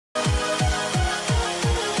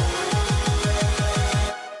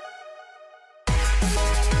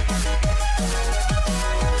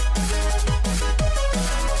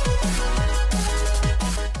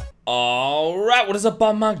Alright, what is up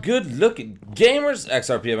all my good looking gamers?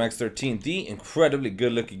 XRPMX13, the incredibly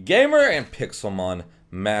good looking gamer, and Pixelmon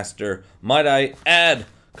master, might I add,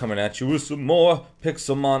 coming at you with some more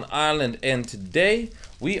Pixelmon Island. And today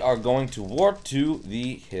we are going to warp to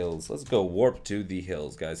the hills. Let's go warp to the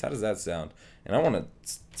hills, guys. How does that sound? And I want to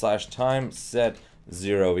slash time set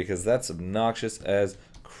 0 because that's obnoxious as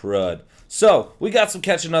crud. So, we got some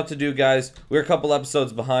catching up to do, guys. We're a couple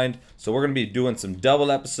episodes behind, so we're going to be doing some double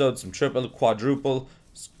episodes, some triple, quadruple.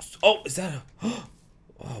 Oh, is that a...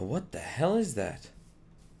 Oh, what the hell is that?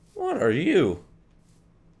 What are you?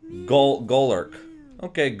 Golurk.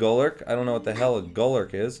 Okay, Golurk. I don't know what the hell a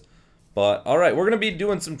Golurk is. But, alright, we're going to be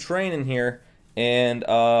doing some training here. And,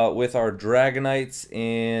 with our Dragonites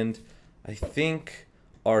and, I think,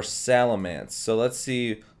 our Salamence. So, let's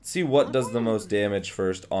see what does the most damage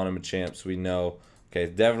first on a Machamp, so we know. Okay,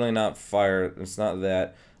 definitely not fire. It's not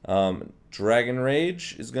that. Dragon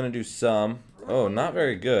Rage is going to do some. Oh, not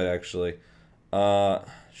very good, actually.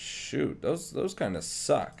 Shoot, those kind of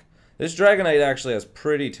suck. This Dragonite actually has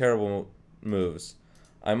pretty terrible moves.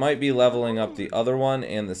 I might be leveling up the other one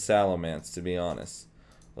and the Salamence, to be honest.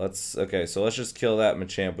 Okay, so let's just kill that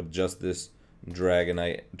Machamp with just this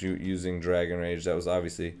Dragonite using Dragon Rage. That was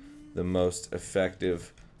obviously the most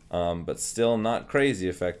effective, but still not crazy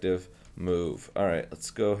effective move. Alright, let's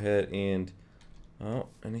go ahead and... Oh,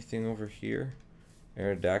 anything over here?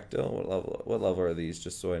 Aerodactyl? What level are these?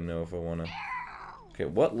 Just so I know if I want to... Okay,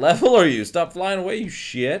 what level are you? Stop flying away, you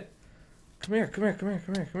shit! Come here, come here, come here,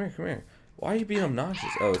 come here, come here, come here. Why are you being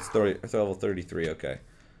obnoxious? Oh, it's level 33, okay.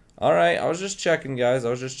 Alright, I was just checking, guys. I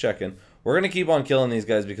was just checking. We're going to keep on killing these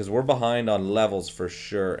guys because we're behind on levels for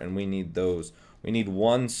sure, and we need those. We need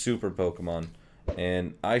one super Pokemon.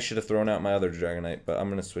 And I should have thrown out my other Dragonite, but I'm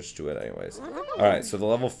going to switch to it anyways. Alright, so the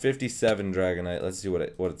level 57 Dragonite, let's see what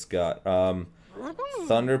it's got.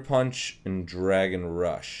 Thunder Punch and Dragon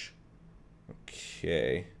Rush.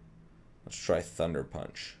 Okay. Let's try Thunder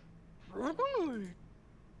Punch.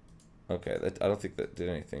 Okay, I don't think that did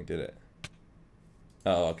anything, did it?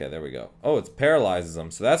 Oh, okay, there we go. Oh, it paralyzes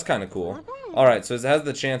them, so that's kind of cool. Alright, so it has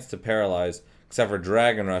the chance to paralyze, except for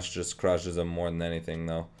Dragon Rush just crushes them more than anything,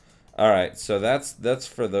 though. Alright, so that's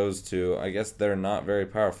for those two. I guess they're not very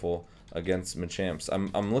powerful against Machamps.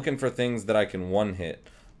 I'm looking for things that I can one-hit,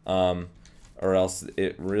 or else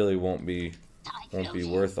it really won't be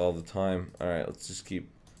worth all the time. Alright, let's just keep...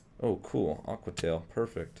 Oh, cool. Aqua Tail.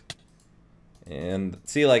 Perfect. And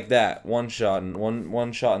see, like that. One shot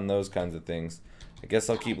and those kinds of things. I guess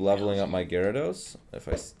I'll keep leveling up my Gyarados.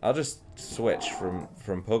 I'll just switch from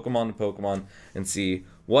Pokemon to Pokemon and see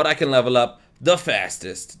what I can level up the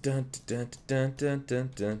fastest. Dun, dun, dun, dun,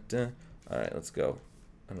 dun, dun, dun. Alright, let's go.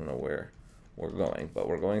 I don't know where we're going, but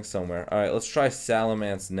we're going somewhere. Alright, let's try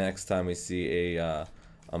Salamence next time we see a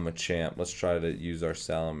Machamp. Let's try to use our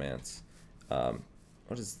Salamence.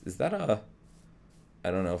 What is that a...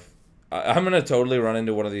 I don't know if... I'm gonna totally run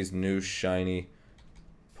into one of these new shiny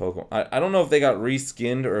Pokemon. I don't know if they got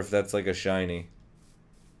reskinned or if that's like a shiny.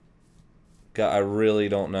 God, I really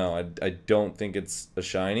don't know. I don't think it's a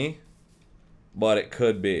shiny, but it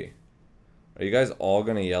could be. Are you guys all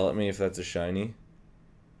gonna yell at me if that's a shiny?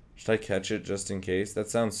 Should I catch it just in case? That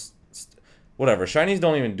sounds... Whatever. Shinies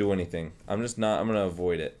don't even do anything. I'm gonna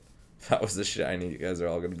avoid it. If that was a shiny, you guys are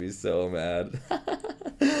all gonna be so mad.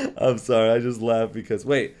 I'm sorry, I just laughed because...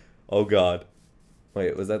 Wait. Oh god.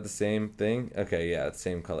 Wait, was that the same thing? Okay, yeah, it's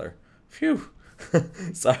same color. Phew.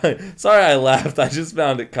 Sorry I laughed. I just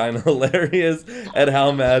found it kind of hilarious at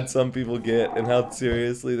how mad some people get and how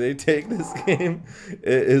seriously they take this game. It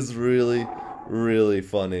is really, really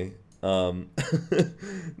funny. Not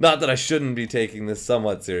that I shouldn't be taking this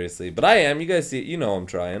somewhat seriously, but I am. You guys see, you know I'm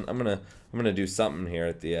trying. I'm gonna do something here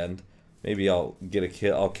at the end. Maybe I'll get a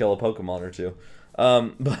kill. I'll kill a Pokemon or two.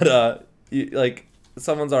 Like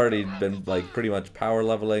someone's already been like pretty much power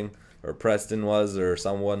leveling, or Preston was, or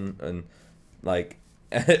someone, and like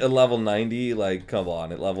at level 90, like come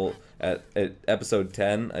on, at episode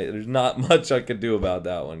 10, there's not much I could do about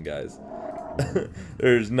that one, guys.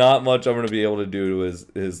 There's not much I'm gonna be able to do to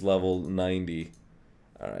his level 90.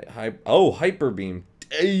 All right, Hyper Beam,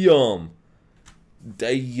 damn,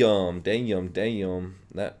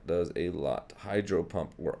 that does a lot. Hydro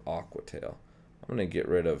Pump or Aqua Tail. I'm gonna get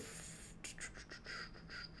rid of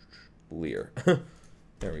Leer.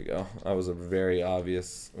 There we go. That was a very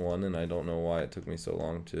obvious one, and I don't know why it took me so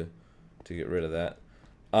long to get rid of that.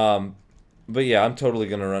 But yeah, I'm totally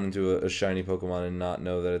gonna run into a shiny Pokemon and not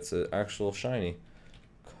know that it's an actual shiny,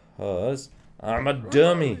 cause I'm a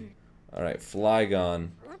dummy. All right, Flygon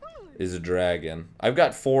is a dragon. I've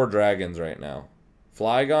got 4 dragons right now.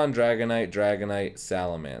 Flygon, Dragonite,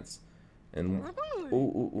 Salamence. And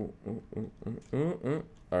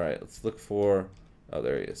alright, let's look for... Oh,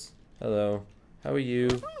 there he is. Hello. How are you?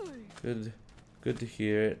 Good to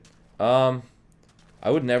hear it. I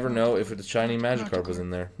would never know if a shiny Magikarp was in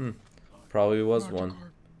there. Probably was one.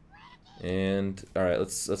 And alright,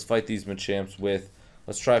 let's fight these Machamps with...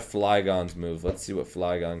 Let's try Flygon's move. Let's see what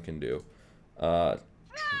Flygon can do.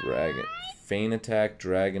 Dragon... Feint Attack,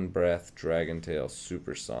 Dragon Breath, Dragon Tail,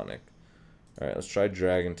 Supersonic. Alright, let's try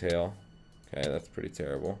Dragon Tail. Okay, that's pretty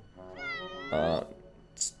terrible.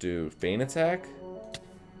 Let's do Feint Attack.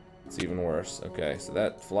 It's even worse. Okay, so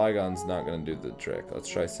that Flygon's not gonna do the trick. Let's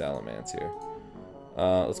try Salamence here.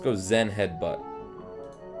 Let's go Zen Headbutt.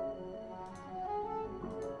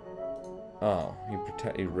 Oh,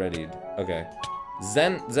 he readied. Okay.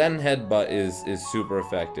 Zen Headbutt is super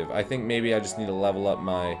effective. I think maybe I just need to level up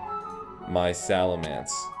my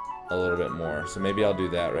Salamence a little bit more. So maybe I'll do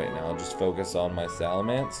that right now. I'll just focus on my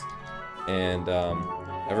Salamence. And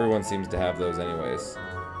everyone seems to have those anyways.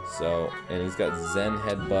 So, and he's got Zen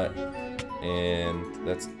Headbutt, and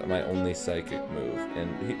that's my only psychic move.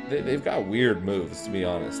 And they've got weird moves, to be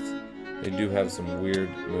honest. They do have some weird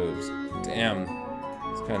moves. Damn,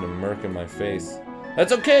 it's kind of murking my face.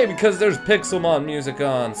 That's okay, because there's Pixelmon music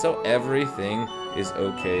on, so everything is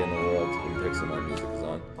okay in the world when Pixelmon music is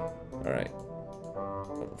on. Alright.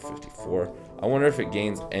 Level 54. I wonder if it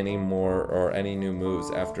gains any more or any new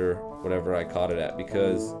moves after whatever I caught it at,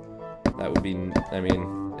 because that would be, I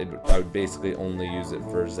mean, I would basically only use it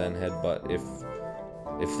for Zen Headbutt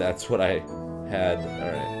if that's what I had.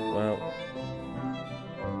 Alright, well,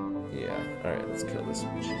 yeah, alright, let's kill this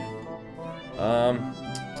Machamp.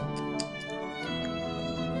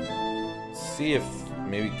 Let's see if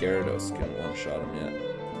maybe Gyarados can one-shot him yet.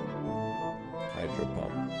 Hydro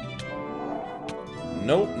Pump.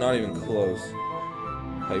 Nope, not even close.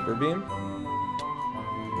 Hyper Beam?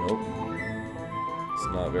 Nope. It's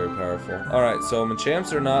not very powerful. Alright, so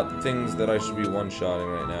Machamps are not things that I should be one-shotting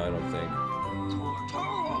right now, I don't think.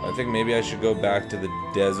 I think maybe I should go back to the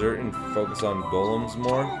desert and focus on golems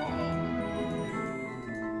more.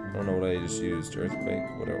 I don't know what I just used. Earthquake?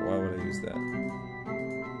 Whatever. Why would I use that?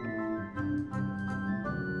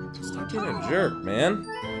 Stop being a jerk, man.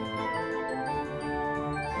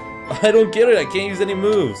 I don't get it. I can't use any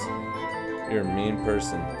moves. You're a mean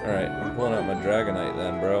person. Alright, I'm pulling out my Dragonite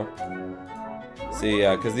then, bro. See,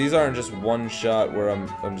 yeah, because these aren't just one shot where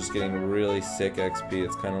I'm just getting really sick XP.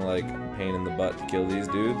 It's kind of like a pain in the butt to kill these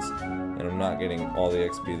dudes, and I'm not getting all the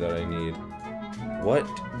XP that I need.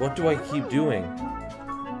 What do I keep doing?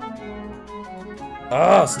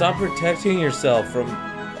 Ah, stop protecting yourself from...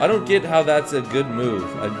 I don't get how that's a good move.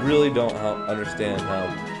 I really don't understand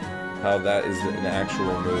how that is an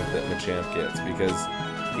actual move that Machamp gets, because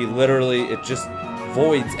he literally, it just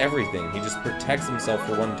voids everything. He just protects himself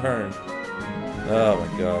for one turn. Oh my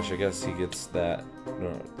gosh, I guess he gets that.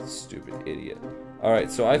 No, stupid idiot.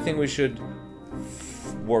 Alright, so I think we should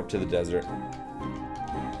warp to the desert.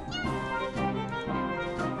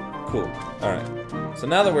 Cool. Alright. So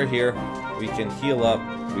now that we're here, we can heal up.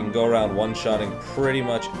 We can go around one-shotting pretty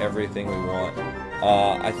much everything we want.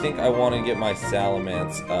 I think I want to get my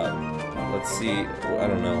Salamence up. Let's see. I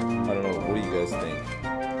don't know. What do you guys think?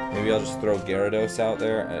 Maybe I'll just throw Gyarados out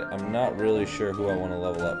there. I'm not really sure who I want to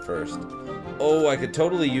level up first. Oh, I could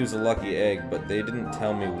totally use a lucky egg, but they didn't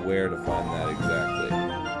tell me where to find that exactly.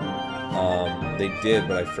 They did,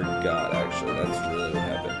 but I forgot, actually. That's really what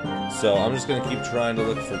happened. So I'm just going to keep trying to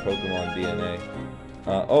look for Pokemon DNA.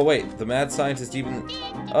 Oh, wait. The mad scientist deep in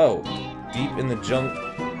the junk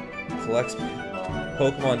collects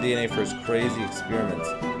Pokemon DNA for his crazy experiments.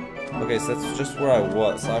 Okay, so that's just where I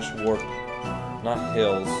was. / warp. Not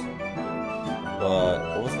hills. But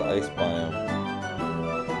what was the ice biome?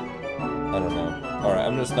 I don't know. Alright,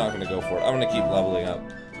 I'm just not gonna go for it. I'm gonna keep leveling up.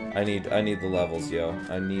 I need the levels, yo.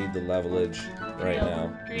 I need the levelage right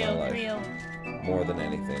now in my life. More than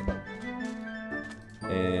anything.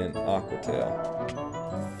 And Aqua Tail.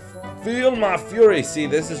 Feel my fury! See,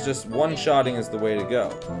 this is just one-shotting is the way to go.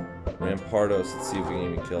 Rampardos, let's see if we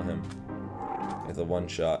can even kill him. With a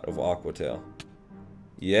one-shot of Aqua Tail.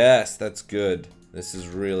 Yes, that's good. This is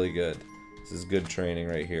really good. This is good training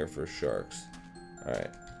right here for sharks.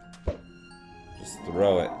 Alright. Just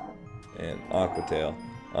throw it. And Aqua Tail.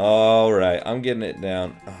 Alright, I'm getting it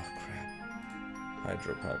down. Oh, crap.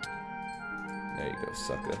 Hydro Pump. There you go,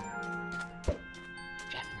 sucker.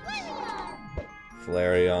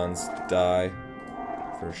 Flareons die.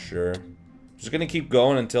 For sure. Just gonna keep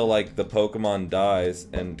going until, like, the Pokemon dies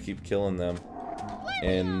and keep killing them.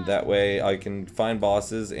 And that way I can find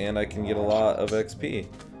bosses and I can get a lot of XP.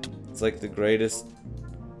 It's like the greatest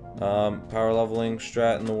power leveling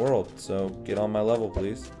strat in the world. So get on my level,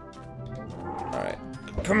 please. Alright.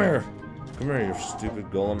 Come here! Come here, you stupid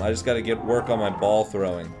golem. I just gotta work on my ball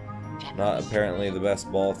throwing. Not apparently the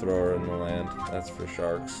best ball thrower in the land. That's for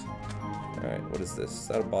sharks. Alright, what is this? Is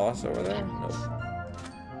that a boss over there? Nope.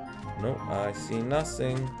 Nope, I see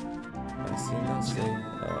nothing. I see nothing.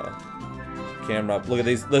 Camera up. Look at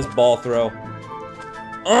this ball throw.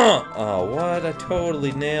 Oh, what? I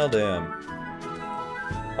totally nailed him.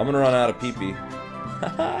 I'm gonna run out of pee-pee.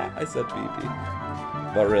 I said pee-pee.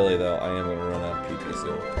 But really, though, I am gonna run out of pee-pee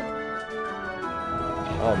soon.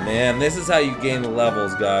 Oh, man. This is how you gain the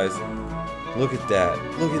levels, guys. Look at that.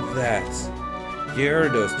 Look at that.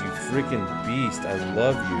 Gyarados, you freaking beast. I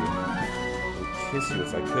love you. I would kiss you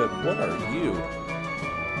if I could. What are you?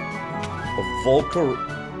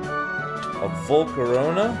 A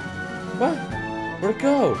Volcarona? What? Where'd it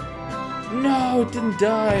go? No, it didn't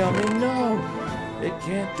die on me. No. It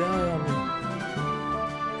can't die on me.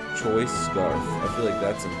 Choice Scarf. I feel like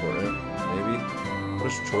that's important. Maybe. What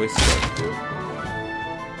does Choice Scarf do?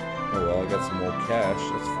 Oh well, I got some more cash.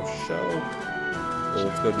 That's for show. Well,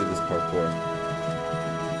 let's go do this parkour.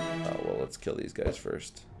 Oh well, let's kill these guys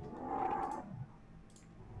first.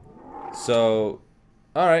 So,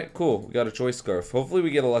 alright, cool. We got a Choice Scarf. Hopefully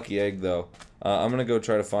we get a lucky egg, though. I'm gonna go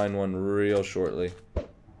try to find one real shortly.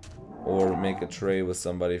 Or make a tray with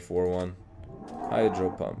somebody for one.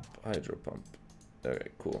 Hydro pump. Hydro pump.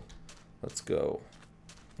 Alright, cool. Let's go.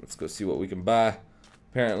 Let's go see what we can buy.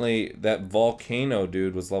 Apparently, that volcano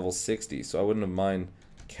dude was level 60, so I wouldn't have mind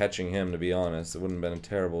catching him, to be honest. It wouldn't have been a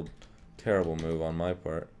terrible, terrible move on my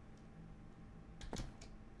part.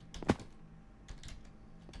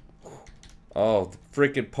 Oh, the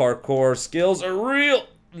freaking parkour skills are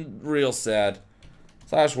real sad.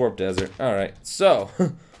 Slash Warp Desert. Alright, so,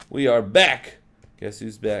 we are back. Guess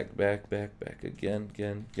who's back? Back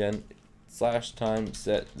again. Slash time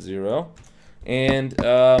set 0. And,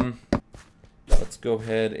 let's go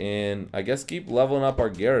ahead and, I guess, keep leveling up our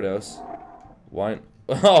Gyarados. Why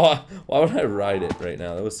would I ride it right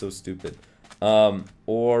now? That was so stupid.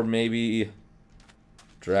 Or maybe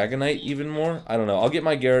Dragonite even more? I don't know. I'll get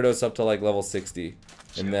my Gyarados up to like level 60.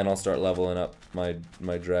 And then I'll start leveling up my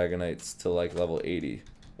Dragonites to like level 80.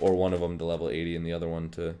 Or one of them to level 80 and the other one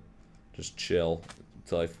to just chill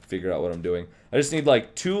until I figure out what I'm doing. I just need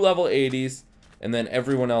like 2 level 80s and then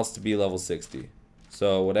everyone else to be level 60.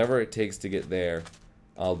 So whatever it takes to get there,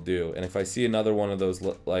 I'll do. And if I see another one of those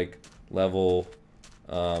like level,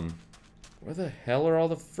 where the hell are all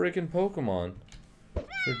the freaking Pokemon?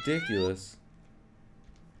 It's ridiculous.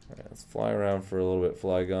 Alright, let's fly around for a little bit,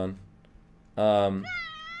 Flygon. There's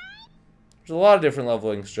a lot of different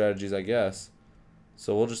leveling strategies, I guess.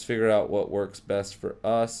 So we'll just figure out what works best for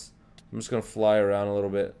us. I'm just gonna fly around a little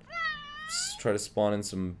bit. Just try to spawn in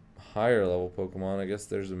some higher level Pokemon. I guess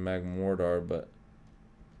there's a Magmortar, but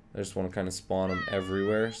I just want to kind of spawn them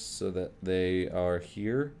everywhere so that they are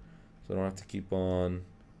here. So I don't have to keep on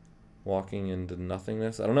walking into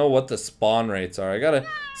nothingness. I don't know what the spawn rates are. I gotta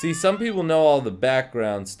see, some people know all the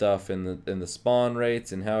background stuff in the spawn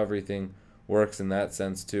rates and how everything works in that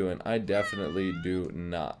sense too, and I definitely do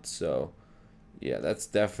not. So yeah, that's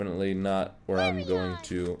definitely not where I'm going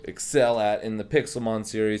to excel at in the Pixelmon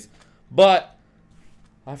series. But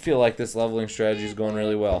I feel like this leveling strategy is going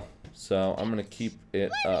really well. So I'm going to keep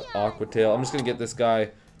it Aqua Tail. I'm just going to get this guy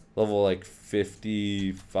level like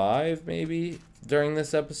 55 maybe during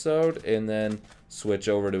this episode. And then switch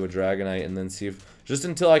over to a Dragonite and then see if... just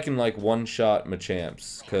until I can like one-shot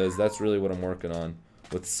Machamps. Because that's really what I'm working on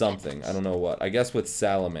with something. I don't know what. I guess with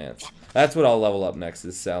Salamence. That's what I'll level up next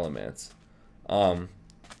is Salamence.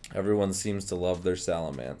 Everyone seems to love their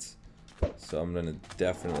Salamence. So I'm going to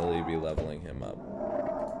definitely be leveling him up.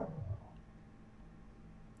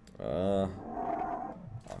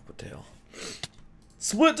 Aqua Tail.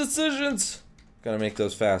 Split decisions! Gotta make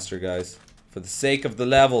those faster, guys. For the sake of the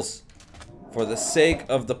levels. For the sake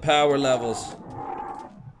of the power levels.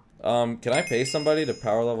 Can I pay somebody to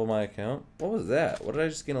power level my account? What was that? What did I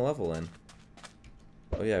just gain a level in?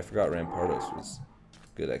 Oh yeah, I forgot Rampardos was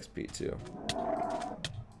good XP too.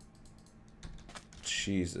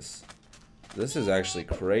 Jesus. This is actually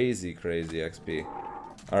crazy XP.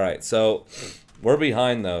 Alright, so we're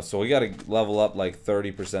behind though, so we gotta level up like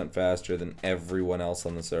 30% faster than everyone else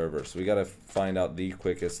on the server. So we gotta find out the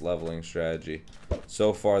quickest leveling strategy.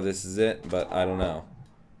 So far this is it, but I don't know.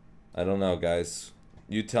 I don't know, guys.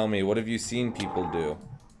 You tell me, what have you seen people do?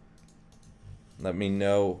 Let me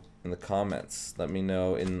know in the comments. Let me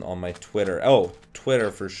know on my Twitter. Oh,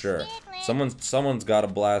 Twitter for sure. Someone's gotta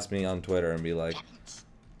blast me on Twitter and be like,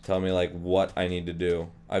 tell me like what I need to do.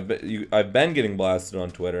 I've been getting blasted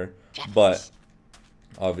on Twitter, but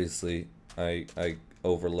obviously I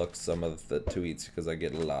overlook some of the tweets because I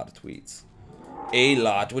get a lot of tweets. A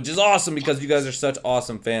lot, which is awesome because you guys are such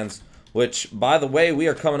awesome fans. Which, by the way, we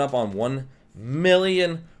are coming up on 1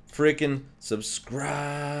 million freaking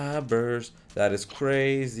subscribers. That is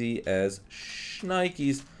crazy as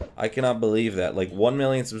shnikes. I cannot believe that. Like 1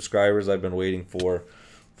 million subscribers I've been waiting for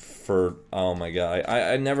oh my god.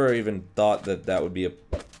 I never even thought that that would be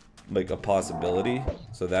a possibility.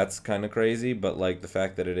 So that's kind of crazy, but like the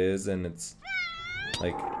fact that it is and it's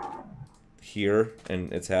like here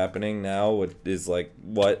and it's happening now is like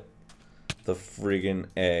what the friggin'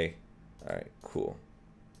 A. Alright, cool.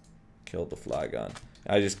 Killed the Flygon.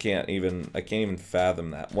 I can't even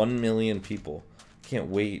fathom that. 1 million people. Can't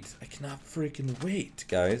wait. I cannot freaking wait,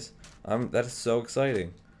 guys. That is so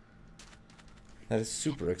exciting. That is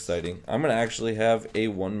super exciting. I'm gonna actually have a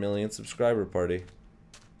 1 million subscriber party.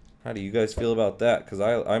 How do you guys feel about that? Because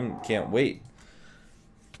I can't wait.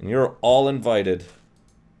 And you're all invited.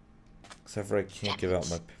 Except for I can't give out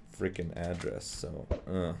my freaking address, so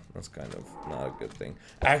that's kind of not a good thing.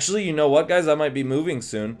 Actually, you know what, guys? I might be moving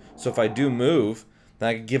soon, so if I do move, then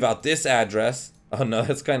I can give out this address. Oh no,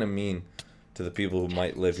 that's kind of mean to the people who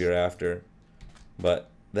might live here after.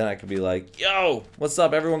 But then I could be like, yo, what's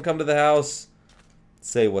up? Everyone come to the house.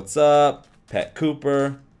 Say what's up. Pet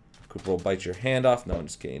Cooper. Cooper will bite your hand off. No, I'm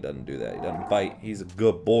just kidding. He doesn't do that. He doesn't bite. He's a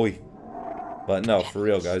good boy. But no, for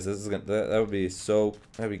real, guys. This is gonna, that would be so,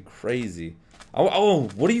 that'd be crazy. Oh,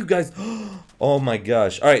 what are you guys? Oh my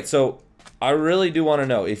gosh. All right, so I really do want to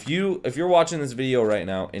know if you're watching this video right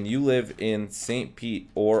now and you live in St. Pete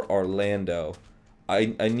or Orlando, I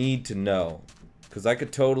need to know because I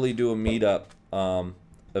could totally do a meetup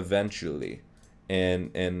eventually,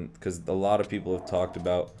 and because a lot of people have talked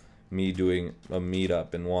about me doing a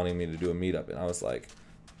meetup and wanting me to do a meetup, and I was like,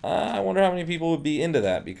 I wonder how many people would be into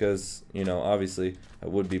that because you know obviously it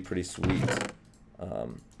would be pretty sweet.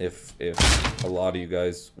 If a lot of you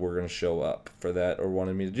guys were going to show up for that or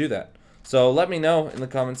wanted me to do that. So let me know in the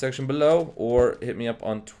comment section below or hit me up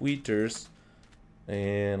on tweeters.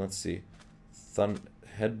 And let's see.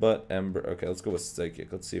 Headbutt Ember. Okay, let's go with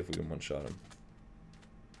Psychic. Let's see if we can one-shot him.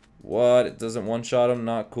 What? It doesn't one-shot him?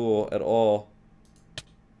 Not cool at all.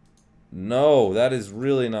 No, that is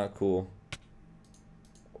really not cool.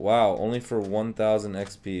 Wow, only for 1000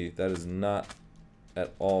 XP. That is not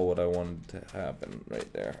at all what I wanted to happen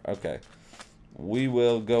right there. Okay. We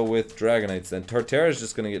will go with Dragonites then. Torterra is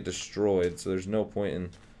just going to get destroyed, so there's no point in...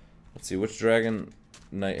 Let's see, which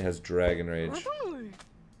Dragonite has Dragon Rage?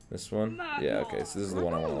 This one? Yeah, okay, so this is the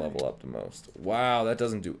one I want to level up the most. Wow, that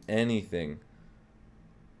doesn't do anything.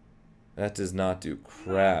 That does not do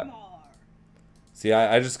crap. See,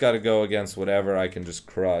 I just got to go against whatever I can just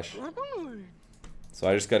crush. So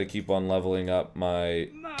I just got to keep on leveling up my...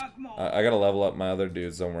 I got to level up my other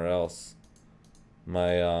dude somewhere else.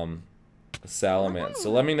 My, Salamence. So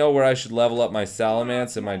let me know where I should level up my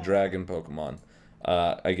Salamence and my Dragon Pokemon.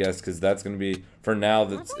 I guess, because that's going to be... For now,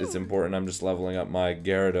 it's important. I'm just leveling up my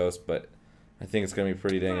Gyarados, but I think it's going to be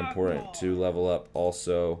pretty dang important to level up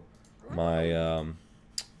also my,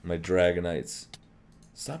 my Dragonites.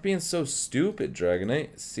 Stop being so stupid,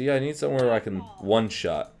 Dragonite. See, I need somewhere where I can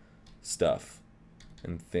one-shot stuff.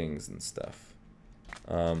 And things and stuff.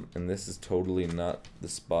 And this is totally not the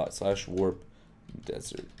spot. / warp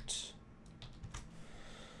desert.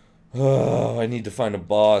 Oh, I need to find a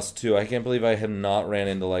boss too. I can't believe I have not ran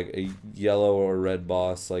into like a yellow or red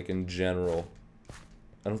boss like in general.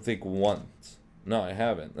 I don't think once. No, I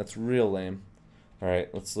haven't. That's real lame.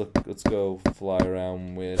 Alright, let's go fly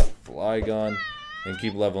around with Flygon and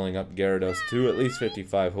keep leveling up Gyarados to at least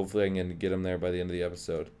 55. Hopefully I can get him there by the end of the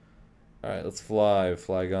episode. Alright, let's fly,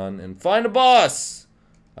 Flygon, and find a boss!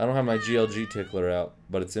 I don't have my GLG tickler out,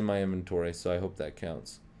 but it's in my inventory, so I hope that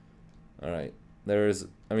counts. Alright,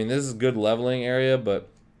 I mean, this is a good leveling area, but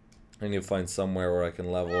I need to find somewhere where I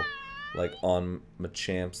can level, like, on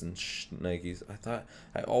Machamps and Nikes.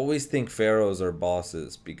 I always think pharaohs are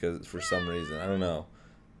bosses, because, for some reason, I don't know.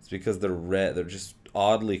 It's because they're red, they're just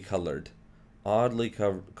oddly colored. Oddly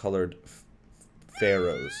colored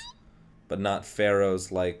pharaohs. But not pharaohs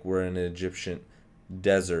like we're in an Egyptian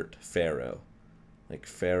desert pharaoh. Like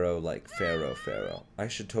pharaoh, pharaoh. I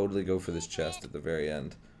should totally go for this chest at the very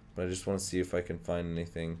end. But I just want to see if I can find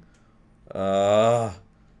anything.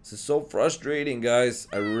 This is so frustrating, guys.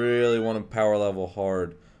 I really want to power level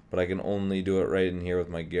hard. But I can only do it right in here with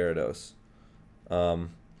my Gyarados.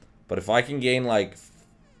 But if I can gain like...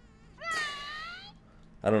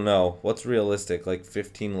 I don't know. What's realistic? Like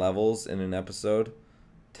 15 levels in an episode?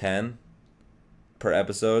 10? per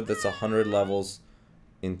episode. That's 100 levels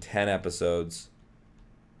in 10 episodes.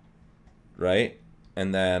 Right?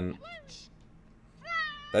 And then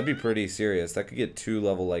that'd be pretty serious. That could get 2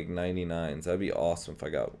 level like 99s. That'd be awesome if I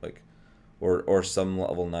got like or some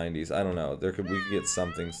level 90s. I don't know. We could get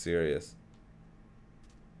something serious.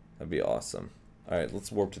 That'd be awesome. Alright,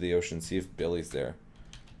 let's warp to the ocean, see if Billy's there.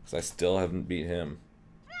 Because I still haven't beat him.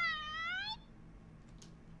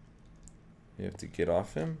 You have to get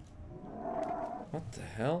off him? What the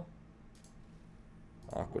hell?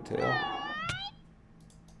 Aquatail.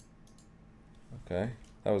 Okay,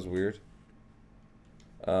 that was weird.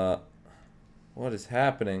 What is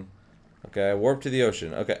happening? Okay, I warped to the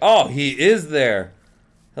ocean. Okay, oh, he is there!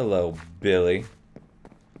 Hello, Billy.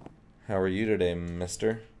 How are you today,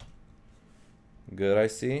 mister? Good, I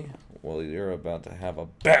see. Well, you're about to have a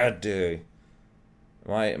bad day.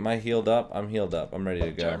 Am I healed up? I'm healed up. I'm ready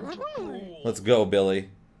to go. Let's go, Billy.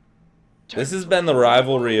 This has been the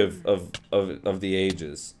rivalry of the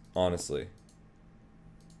ages, honestly.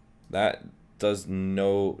 That does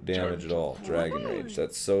no damage at all. Dragon Rage.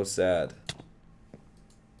 That's so sad.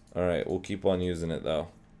 Alright, we'll keep on using it, though.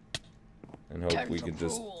 And hope we can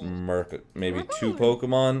just murk it. Maybe 2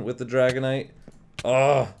 Pokemon with the Dragonite.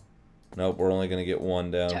 Ah! Nope, we're only gonna get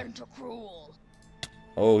 1 down.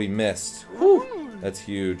 Oh, he missed. Whew. That's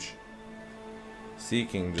huge.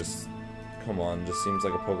 Seeking just... Come on, just seems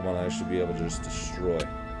like a Pokemon I should be able to just destroy.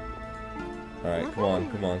 Alright, come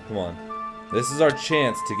on, come on, come on. This is our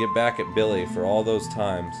chance to get back at Billy for all those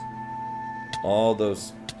times. All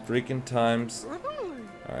those freaking times.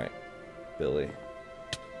 Alright, Billy.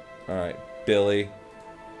 Alright, Billy.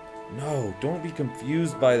 No, don't be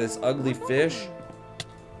confused by this ugly fish.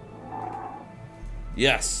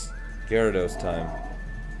 Yes! Gyarados time.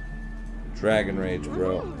 Dragon Rage,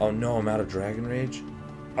 bro. Oh no, I'm out of Dragon Rage?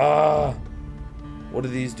 Ah! What do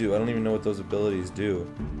these do? I don't even know what those abilities do.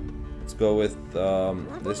 Let's go with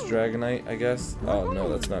this Dragonite, I guess. Oh no,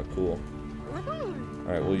 that's not cool.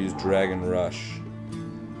 Alright, we'll use Dragon Rush.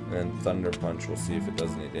 And then Thunder Punch, we'll see if it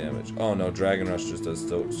does any damage. Oh no, Dragon Rush just does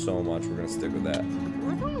so much. We're gonna stick with that.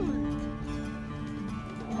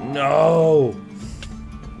 No!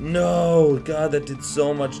 No! God, that did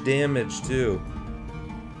so much damage too.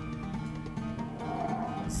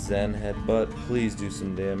 Zen Headbutt, please do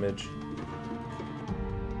some damage.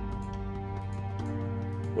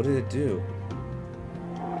 What did it do?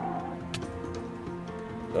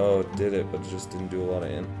 Oh, it did it, but it just didn't do a lot of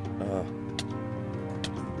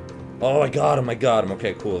Oh, I got him, I got him.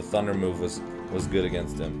 Okay, cool. The Thunder move was good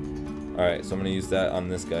against him. Alright, so I'm gonna use that on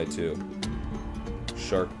this guy too.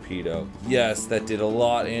 Sharkpedo. Yes, that did a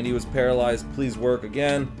lot, and he was paralyzed. Please work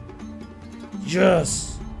again.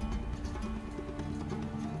 Yes!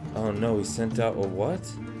 Oh no, he sent out a what?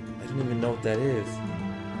 I don't even know what that is.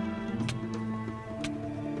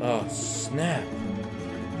 Oh, snap.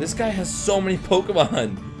 This guy has so many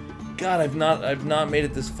Pokemon. God, I've not made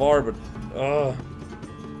it this far, but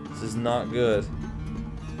this is not good.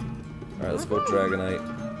 Alright, let's go Dragonite.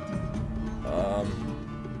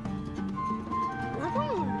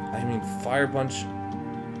 I mean, Fire Punch.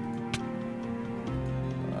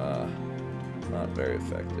 Not very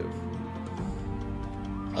effective.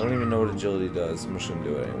 I don't even know what Agility does. I'm just gonna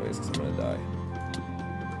do it anyways, because I'm gonna die.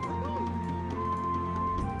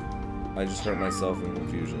 I just hurt myself in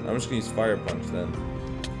confusion. I'm just gonna use Fire Punch then.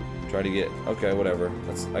 Try to get... Okay, whatever.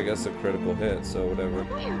 That's, I guess, a critical hit, so whatever.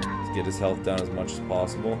 Let's get his health down as much as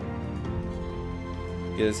possible.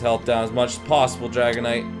 Get his health down as much as possible,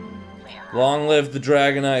 Dragonite. Long live the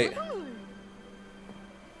Dragonite.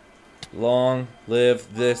 Long live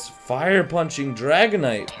this fire-punching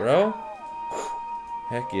Dragonite, bro.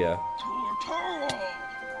 Heck yeah.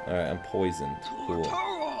 Alright, I'm poisoned. Cool.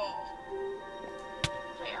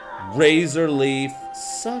 Razor Leaf.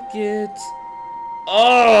 Suck it.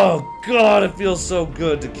 Oh, God, it feels so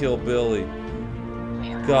good to kill Billy.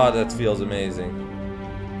 God, that feels amazing.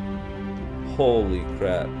 Holy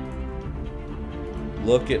crap.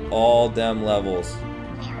 Look at all them levels.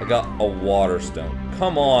 I got a Water Stone.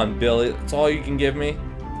 Come on, Billy. That's all you can give me?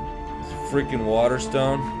 It's a freaking Water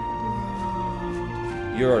Stone?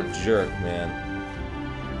 You're a jerk, man.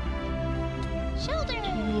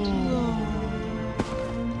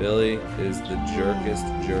 Billy is the jerkest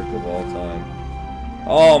jerk of all time.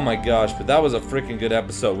 Oh my gosh, but that was a freaking good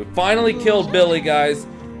episode. We finally killed Billy, guys.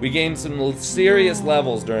 We gained some serious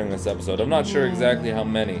levels during this episode. I'm not sure exactly how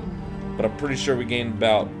many, but I'm pretty sure we gained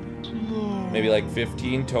about maybe like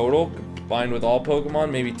 15 total, combined with all Pokemon,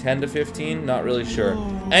 maybe 10 to 15, not really sure.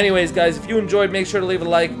 Anyways, guys, if you enjoyed, make sure to leave a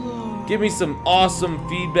like. Give me some awesome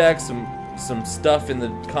feedback, some stuff in the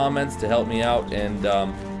comments to help me out, and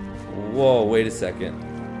Whoa, wait a second.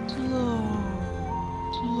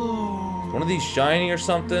 One of these shiny or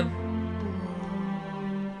something?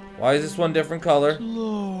 Why is this one different color?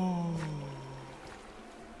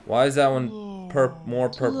 Why is that one more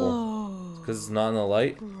purple? Because it's not in the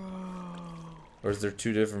light? Or is there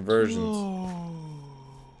two different versions?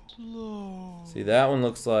 See, that one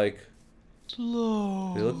looks like...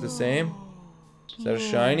 Do they look the same? Is that a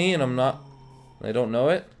shiny and I don't know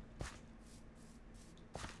it?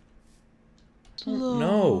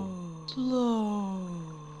 No.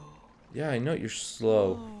 Yeah, I know you're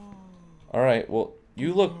slow. Alright, well,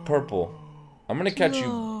 you look purple. I'm gonna catch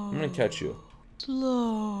you. I'm gonna catch you.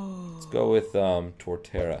 Let's go with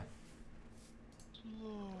Torterra.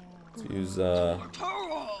 Let's use I'm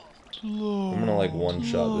gonna like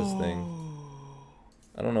one-shot this thing.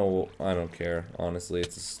 I don't know, I don't care. Honestly,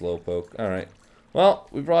 it's a slowpoke. Alright. Well,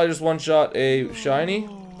 we probably just one-shot a shiny.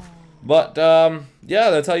 But yeah,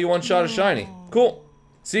 that's how you one-shot a shiny. Cool.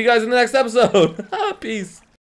 See you guys in the next episode. Peace.